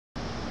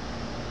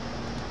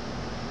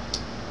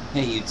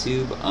Hey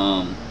YouTube,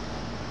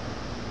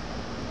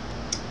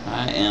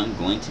 I am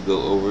going to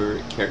go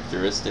over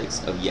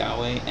characteristics of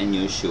Yahweh and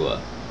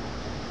Yehoshua.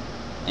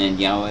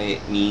 And Yahweh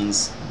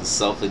means the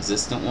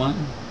self-existent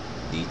one,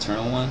 the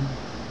eternal one.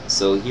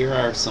 So here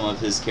are some of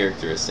his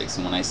characteristics.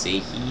 And when I say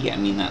he, I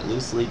mean that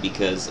loosely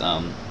because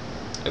I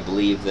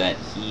believe that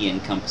he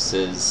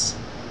encompasses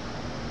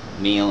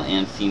male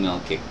and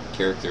female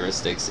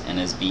characteristics and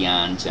is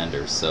beyond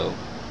gender. So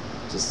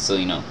just so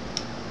you know.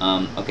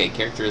 Okay,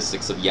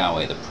 characteristics of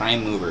Yahweh. The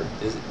prime mover.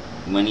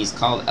 When he's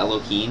called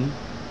Elohim,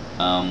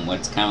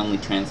 what's commonly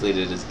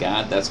translated as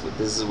God, this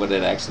is what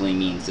it actually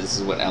means. This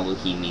is what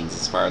Elohim means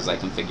as far as I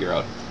can figure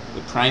out.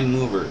 The prime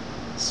mover,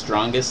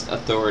 strongest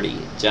authority,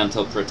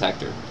 gentle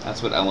protector.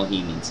 That's what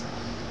Elohim means.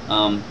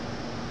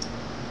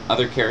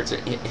 Other character,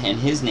 and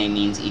his name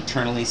means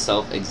eternally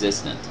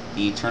self-existent.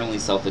 The eternally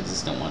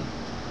self-existent one.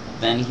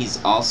 Then he's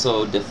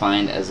also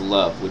defined as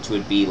love, which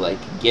would be like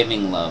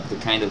giving love, the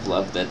kind of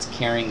love that's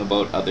caring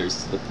about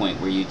others to the point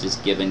where you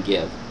just give and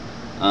give.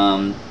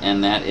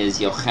 And that is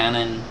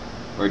Yochanan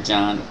or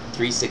John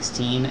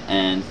 3:16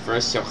 and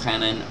 1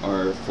 Yochanan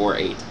or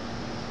 4:8.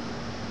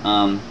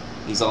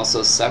 He's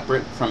also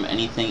separate from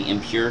anything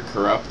impure,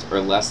 corrupt,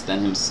 or less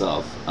than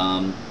himself.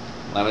 A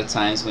lot of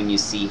times when you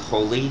see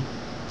holy,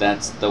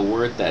 that's the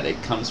word that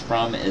it comes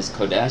from is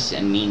Kodesh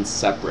and means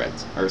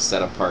separate or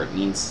set apart,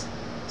 means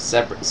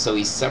separate. So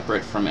he's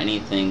separate from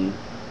anything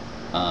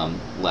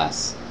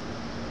less.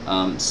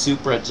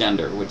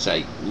 Supra-gender, which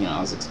I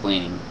was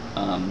explaining,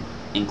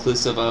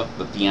 inclusive of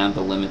but beyond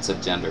the limits of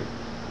gender.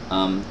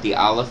 The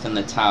Aleph and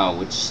the Tau,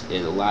 which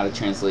a lot of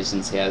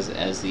translations has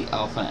as the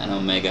Alpha and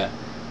Omega.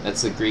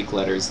 That's the Greek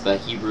letters. The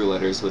Hebrew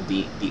letters would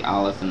be the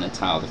Aleph and the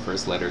Tau, the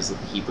first letters of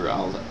the Hebrew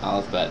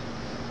alphabet.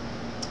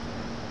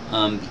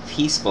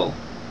 Peaceful.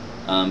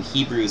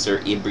 Hebrews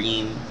are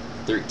Ibrahim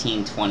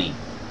 13:20.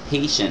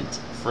 Patient.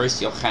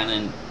 1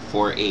 Yochanan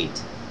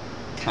 4:8.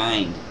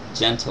 Kind,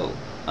 gentle.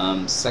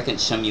 2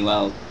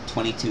 Shemuel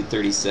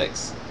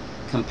 22:36.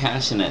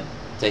 Compassionate.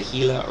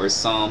 Tehillah or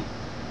Psalm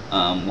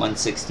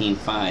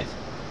 116:5.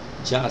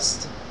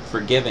 Just,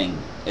 forgiving.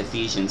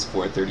 Ephesians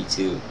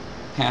 4:32.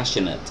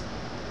 Passionate.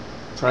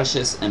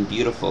 Precious and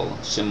beautiful.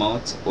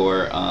 Shemot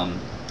or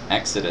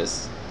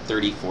Exodus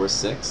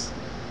 34:6.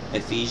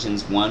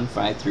 Ephesians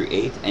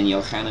 1:5-8 and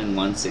Yochanan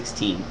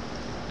 1:16.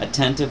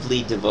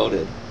 Attentively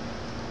devoted.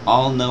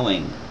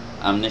 All-knowing,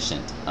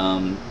 omniscient.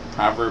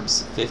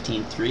 Proverbs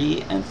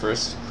 15:3 and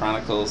 1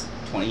 Chronicles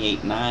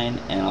 28:9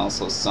 and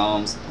also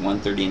Psalms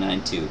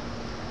 139:2.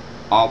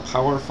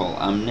 All-powerful,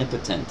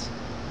 omnipotent.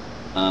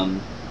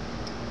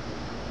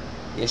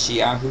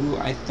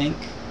 Yeshayahu, I think,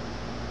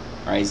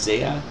 or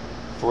Isaiah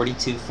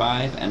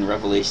 42:5 and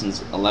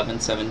Revelations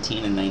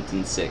 11:17 and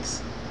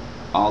 19:6.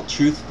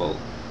 All-truthful,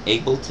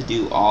 able to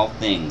do all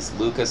things.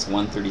 Lucas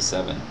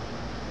 1:37.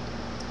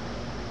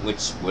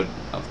 Which would,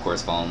 of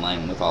course, fall in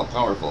line with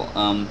all-powerful.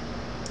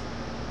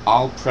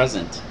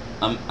 All-present,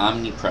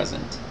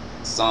 omnipresent.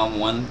 Psalm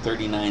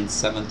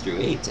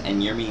 139:7-8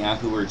 and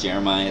Yirmiyahu or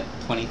Jeremiah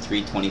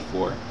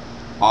 23:24.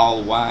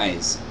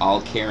 All-wise,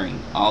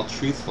 all-caring,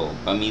 all-truthful.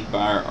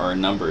 Bamidbar or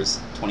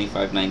Numbers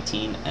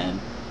 25:19 and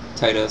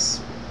Titus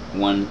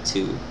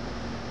 1:2.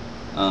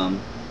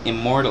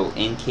 Immortal,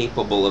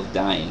 incapable of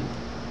dying.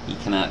 He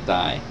cannot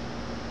die.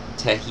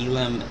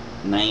 Tehillim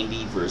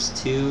 90 verse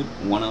 2,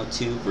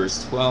 102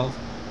 verse 12,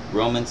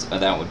 Romans,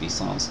 that would be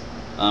Psalms,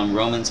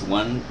 Romans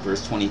 1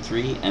 verse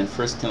 23, and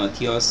 1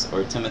 Timotheos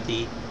or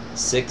Timothy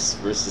 6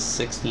 verses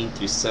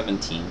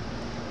 16-17.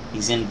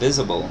 He's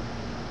invisible,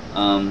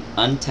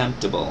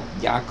 untemptable,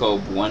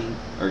 Jacob 1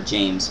 or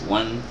James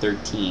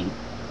 1:13.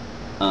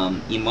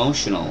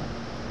 Emotional,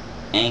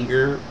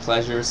 anger,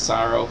 pleasure,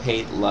 sorrow,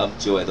 hate, love,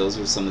 joy. Those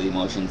are some of the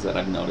emotions that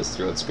I've noticed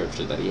throughout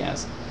Scripture that he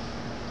has.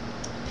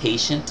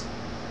 Patient,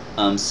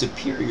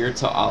 superior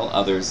to all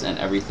others and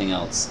everything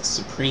else.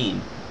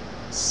 Supreme,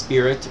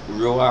 spirit,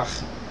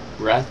 ruach,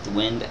 breath,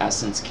 wind,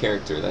 essence,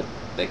 character.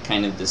 That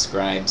kind of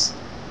describes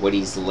what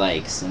he's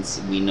like, since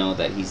we know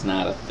that he's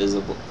not a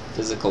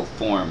physical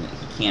form.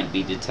 He can't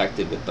be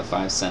detected with the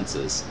five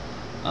senses.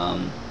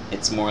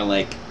 It's more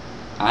like,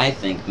 I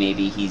think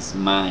maybe he's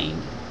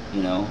mind,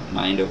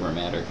 mind over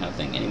matter kind of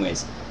thing.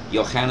 Anyways,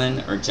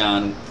 Yochanan or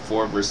John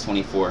 4 verse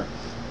 24.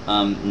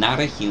 Not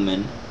a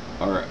human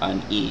or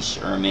an ish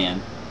or a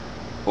man,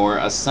 or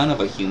a son of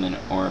a human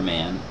or a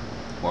man,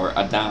 or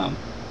Adam.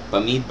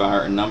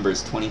 Bamidbar or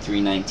Numbers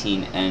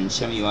 23:19 and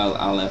Shemuel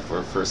Aleph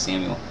or 1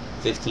 Samuel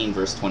 15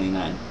 verse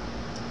 29.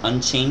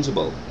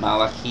 Unchangeable.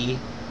 Malachi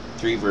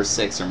 3 verse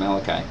 6 or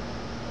Malachi.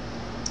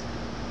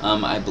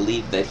 I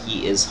believe that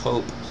he is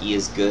hope, he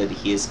is good,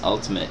 he is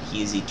ultimate,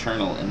 he is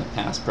eternal in the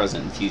past,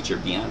 present, and future,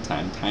 beyond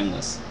time,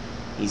 timeless.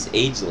 He's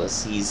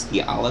ageless, he's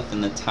the Aleph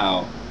and the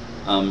Tau.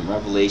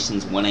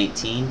 Revelations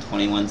 1:18,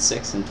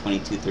 21:6 and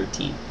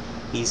 22:13.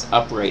 He's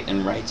upright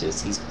and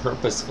righteous. He's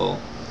purposeful.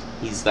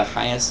 He's the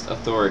highest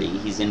authority.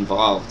 He's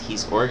involved.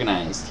 He's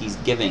organized. He's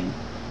giving.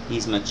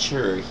 He's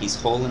mature.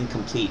 He's whole and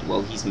complete.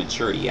 Well, he's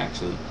maturity,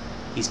 actually.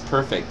 He's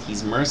perfect.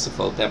 He's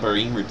merciful.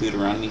 Devarim or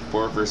Deuteronomy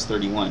 4 verse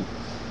 31.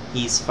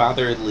 He's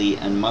fatherly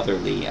and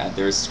motherly.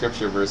 There's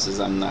scripture verses,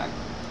 I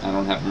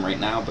don't have them right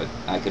now, but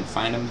I could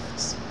find them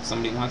if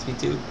somebody wants me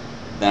to,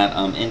 that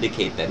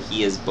indicate that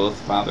he is both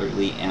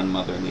fatherly and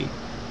motherly.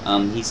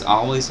 He's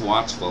always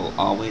watchful,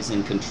 always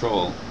in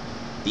control,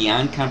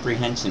 beyond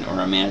comprehension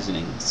or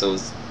imagining. So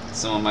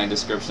some of my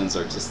descriptions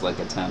are just like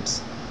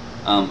attempts.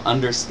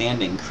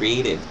 Understanding,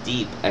 creative,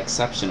 deep,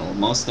 exceptional,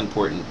 most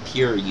important,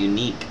 pure,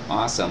 unique,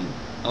 awesome,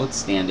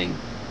 outstanding,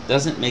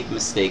 doesn't make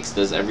mistakes,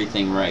 does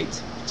everything right,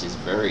 which is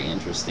very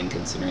interesting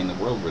considering the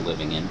world we're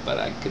living in, but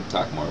I could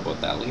talk more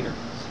about that later.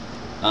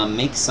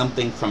 Make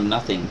something from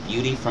nothing,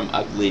 beauty from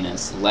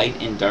ugliness,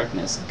 light in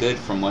darkness, good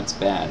from what's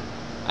bad.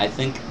 I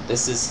think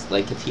this is,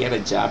 like, if he had a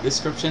job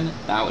description,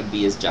 that would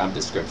be his job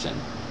description.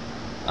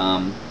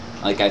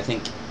 Like, I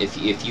think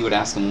if you would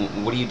ask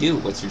him, what do you do?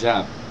 What's your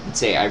job? He'd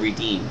say, I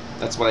redeem.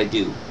 That's what I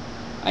do.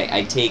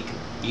 I take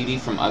beauty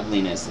from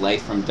ugliness,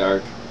 light from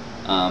dark.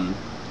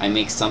 I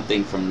make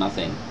something from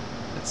nothing.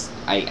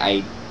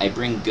 I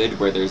bring good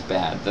where there's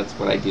bad. That's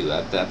what I do.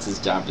 That's his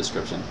job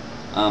description.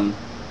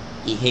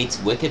 He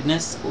hates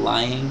wickedness,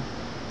 lying,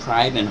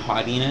 pride and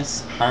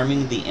haughtiness,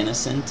 harming the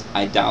innocent,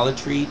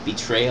 idolatry,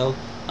 betrayal,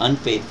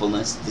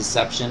 unfaithfulness,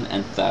 deception,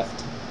 and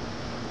theft.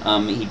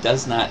 He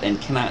does not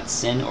and cannot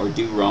sin or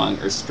do wrong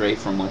or stray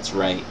from what's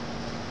right.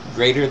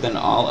 Greater than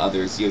all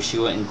others,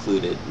 Yehoshua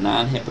included,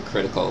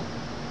 non-hypocritical.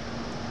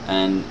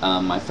 And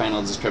my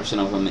final description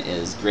of him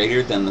is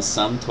greater than the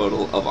sum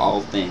total of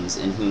all things,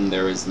 in whom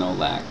there is no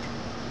lack.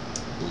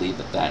 I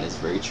believe that is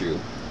very true.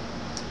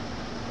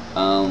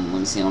 Let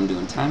me see how I'm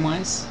doing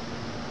time-wise.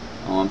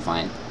 Oh, I'm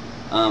fine.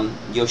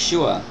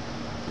 Yehoshua,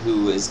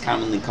 who is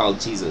commonly called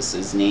Jesus,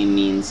 his name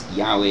means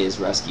Yahweh is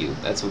rescue.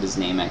 That's what his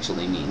name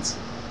actually means.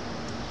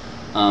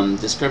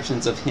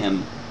 Descriptions of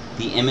him: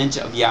 the image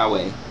of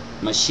Yahweh,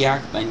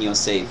 Mashiach ben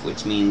Yosef,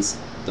 which means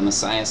the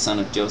Messiah, son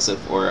of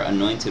Joseph, or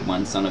anointed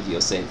one, son of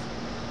Yosef.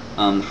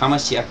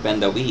 Hamashiach ben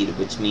David,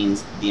 which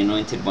means the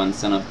anointed one,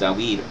 son of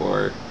David,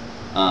 or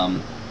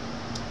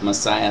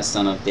Messiah,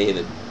 son of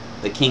David,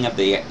 the king of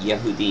the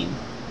Yehudim.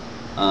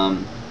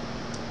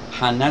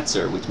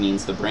 Hanetzer, which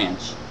means the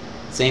branch.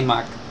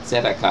 Tzemach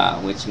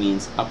Tzedakah, which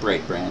means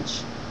upright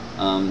branch.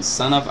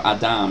 Son of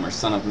Adam, or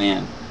son of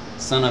man.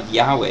 Son of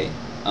Yahweh,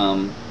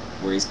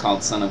 where he's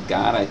called son of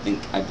God. I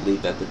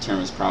believe that the term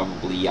is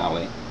probably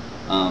Yahweh.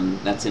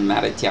 That's in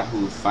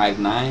Matthew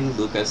 5:9,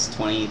 Lucas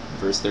 20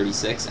 verse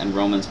 36, and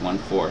Romans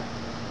 1:4.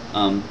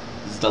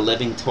 He's the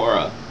living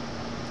Torah.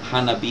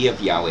 Hanabi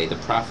of Yahweh, the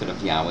prophet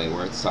of Yahweh,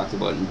 where it's talked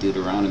about in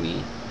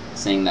Deuteronomy,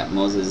 saying that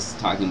Moses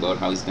is talking about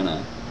how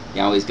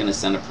Yahweh's gonna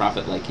send a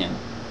prophet like him.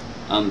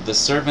 The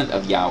servant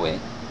of Yahweh,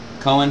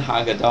 Kohen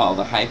Hagadol,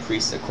 the high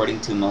priest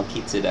according to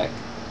Melchizedek.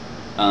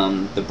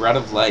 The bread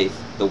of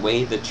life, the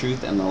way, the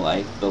truth, and the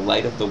life, the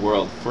light of the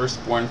world,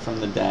 firstborn from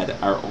the dead,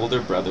 our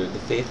older brother, the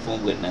faithful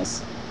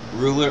witness,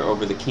 ruler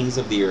over the kings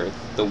of the earth,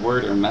 the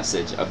word or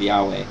message of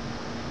Yahweh,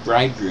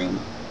 bridegroom,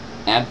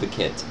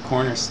 advocate,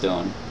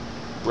 cornerstone,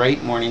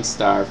 bright morning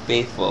star,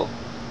 faithful.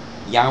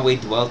 Yahweh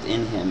dwelt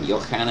in him,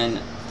 Yochanan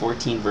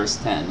 14 verse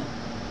 10.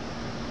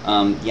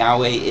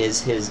 Yahweh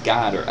is his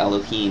God, or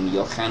Elohim,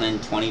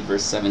 Yochanan 20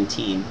 verse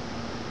 17.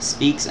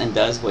 Speaks and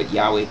does what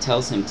Yahweh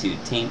tells him to,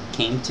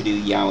 came to do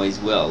Yahweh's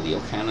will,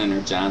 Yochanan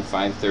or John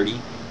 5:30,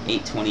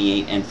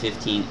 8:28, and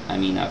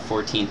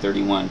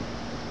 14:31.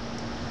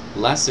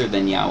 Lesser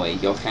than Yahweh,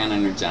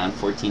 Yochanan or John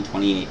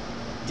 14:28.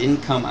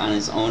 Didn't come on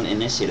his own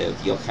initiative,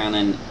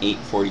 Yochanan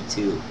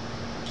 8:42.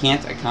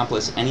 Can't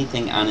accomplish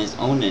anything on his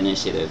own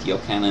initiative,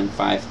 Yochanan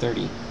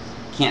 5:30.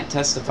 Can't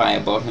testify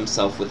about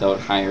himself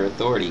without higher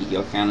authority,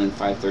 Yochanan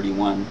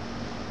 5:31.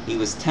 He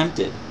was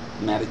tempted,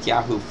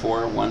 Matthew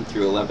 4:1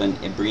 through 11,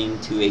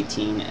 Ibrim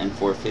 2:18 and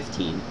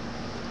 4:15.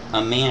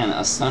 A man,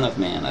 a son of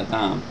man,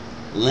 Adam.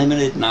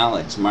 Limited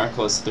knowledge,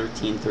 Marcos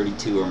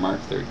 13:32 or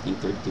Mark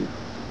 13:32.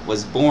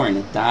 Was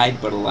born, died,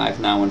 but alive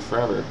now and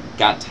forever.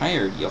 Got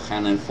tired,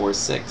 Yochanan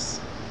 4:6.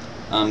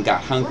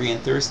 Got hungry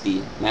and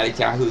thirsty,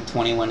 Matthew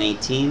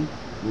 21:18,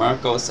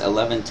 Marcos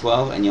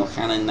 11:12, and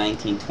Yochanan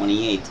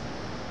 19:28.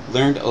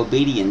 Learned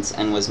obedience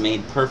and was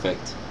made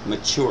perfect,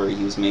 mature.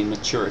 He was made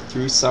mature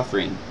through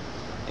suffering.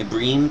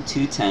 Ibrim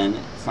 2:10,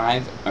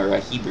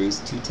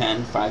 Hebrews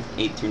 2:10,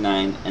 5:8 through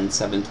 9, and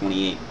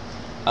 7:28.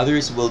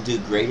 Others will do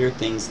greater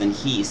things than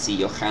he. See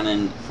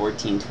Yochanan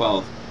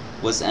 14:12.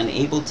 Was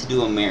unable to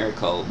do a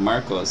miracle.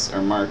 Marcos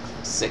or Mark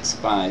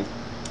 6:5.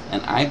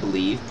 And I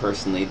believe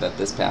personally that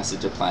this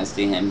passage applies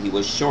to him. He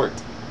was short.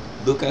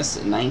 Lucas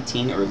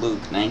 19 or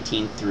Luke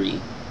 19:3.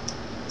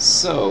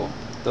 So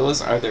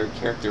those are their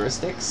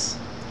characteristics,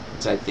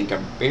 which I think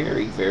are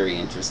very, very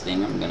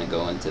interesting. I'm going to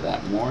go into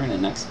that more in the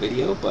next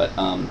video, but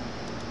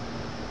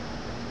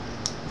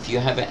if you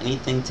have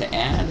anything to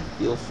add,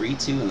 feel free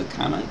to in the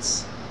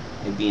comments.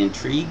 I'd be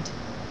intrigued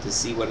to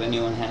see what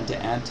anyone had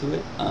to add to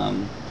it.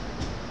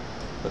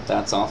 But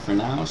that's all for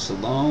now.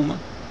 Shalom,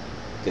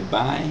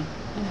 goodbye,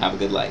 and have a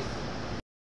good life.